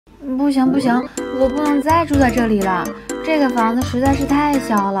不行不行，我不能再住在这里了，这个房子实在是太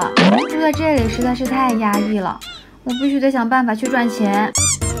小了，住在这里实在是太压抑了。我必须得想办法去赚钱，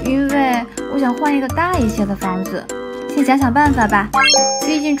因为我想换一个大一些的房子。先想想办法吧，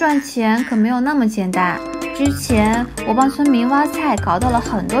毕竟赚钱可没有那么简单。之前我帮村民挖菜，搞到了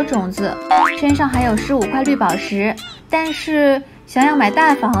很多种子，身上还有15块绿宝石，但是想要买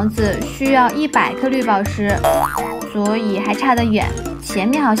大房子需要100颗绿宝石，所以还差得远。前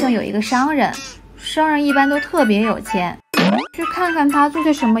面好像有一个商人，商人一般都特别有钱，去看看他做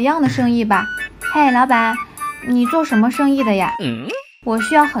些什么样的生意吧。嘿，老板，你做什么生意的呀？我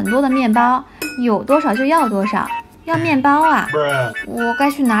需要很多的面包，有多少就要多少。要面包啊？我该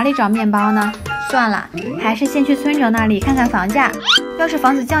去哪里找面包呢？算了，还是先去村长那里看看房价。要是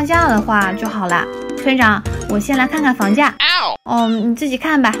房子降价的话就好了。村长，我先来看看房价。哦，你自己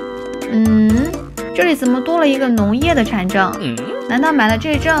看吧。这里怎么多了一个农业的产证？难道买了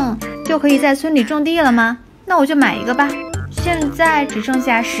这证就可以在村里种地了吗？那我就买一个吧。现在只剩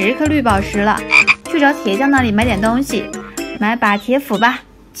下10颗绿宝石了，去找铁匠那里买点东西，买把铁斧吧。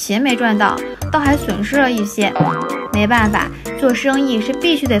钱没赚到，倒还损失了一些。没办法，做生意是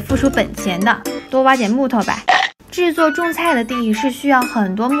必须得付出本钱的，多挖点木头吧。制作种菜的地是需要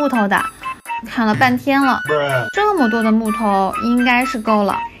很多木头的，看了半天了，这么多的木头应该是够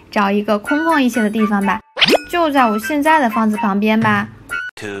了。找一个空旷一些的地方吧，就在我现在的房子旁边吧。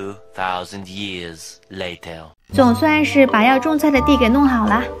2000 years later， 总算是把要种菜的地给弄好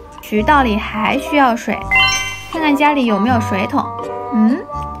了，渠道里还需要水，看看家里有没有水桶。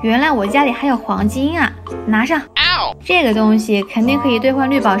原来我家里还有黄金啊，拿上。这个东西肯定可以兑换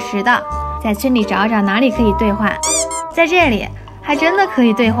绿宝石的，在村里找找哪里可以兑换。在这里还真的可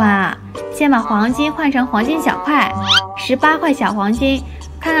以兑换啊！先把黄金换成黄金小块，18块小黄金，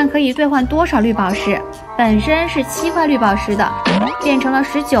看看可以兑换多少绿宝石。本身是7块绿宝石的，变成了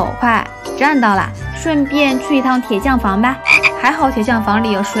19块，赚到了。顺便去一趟铁匠房吧，还好铁匠房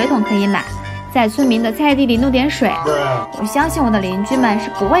里有水桶可以买。在村民的菜地里弄点水，我相信我的邻居们是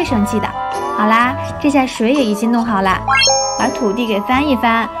不会生气的。好啦，这下水也已经弄好了，把土地给翻一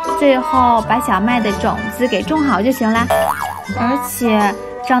翻，最后把小麦的种子给种好就行了。而且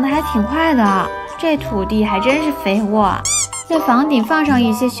长得还挺快的，这土地还真是肥沃。在房顶放上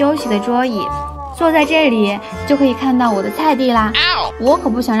一些休息的桌椅，坐在这里就可以看到我的菜地啦。我可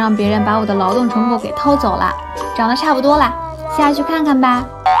不想让别人把我的劳动成果给偷走了。长得差不多啦，下去看看吧。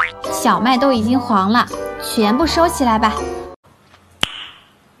小麦都已经黄了，全部收起来吧。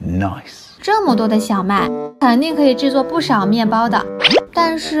Nice， 这么多的小麦，肯定可以制作不少面包的。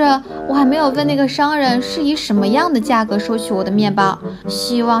但是我还没有问那个商人是以什么样的价格收取我的面包，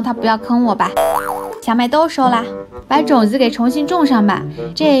希望他不要坑我吧。小麦都收啦，把种子给重新种上吧，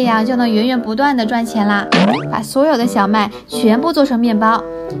这样就能源源不断的赚钱啦。把所有的小麦全部做成面包，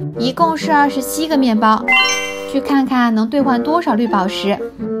一共是27个面包。去看看能兑换多少绿宝石。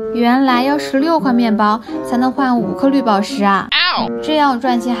原来要16块面包才能换5颗绿宝石啊！这样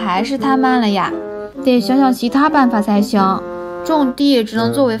赚钱还是太慢了呀，得想想其他办法才行。种地只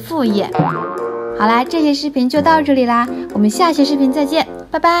能作为副业。好啦，这期视频就到这里啦，我们下期视频再见，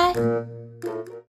拜拜。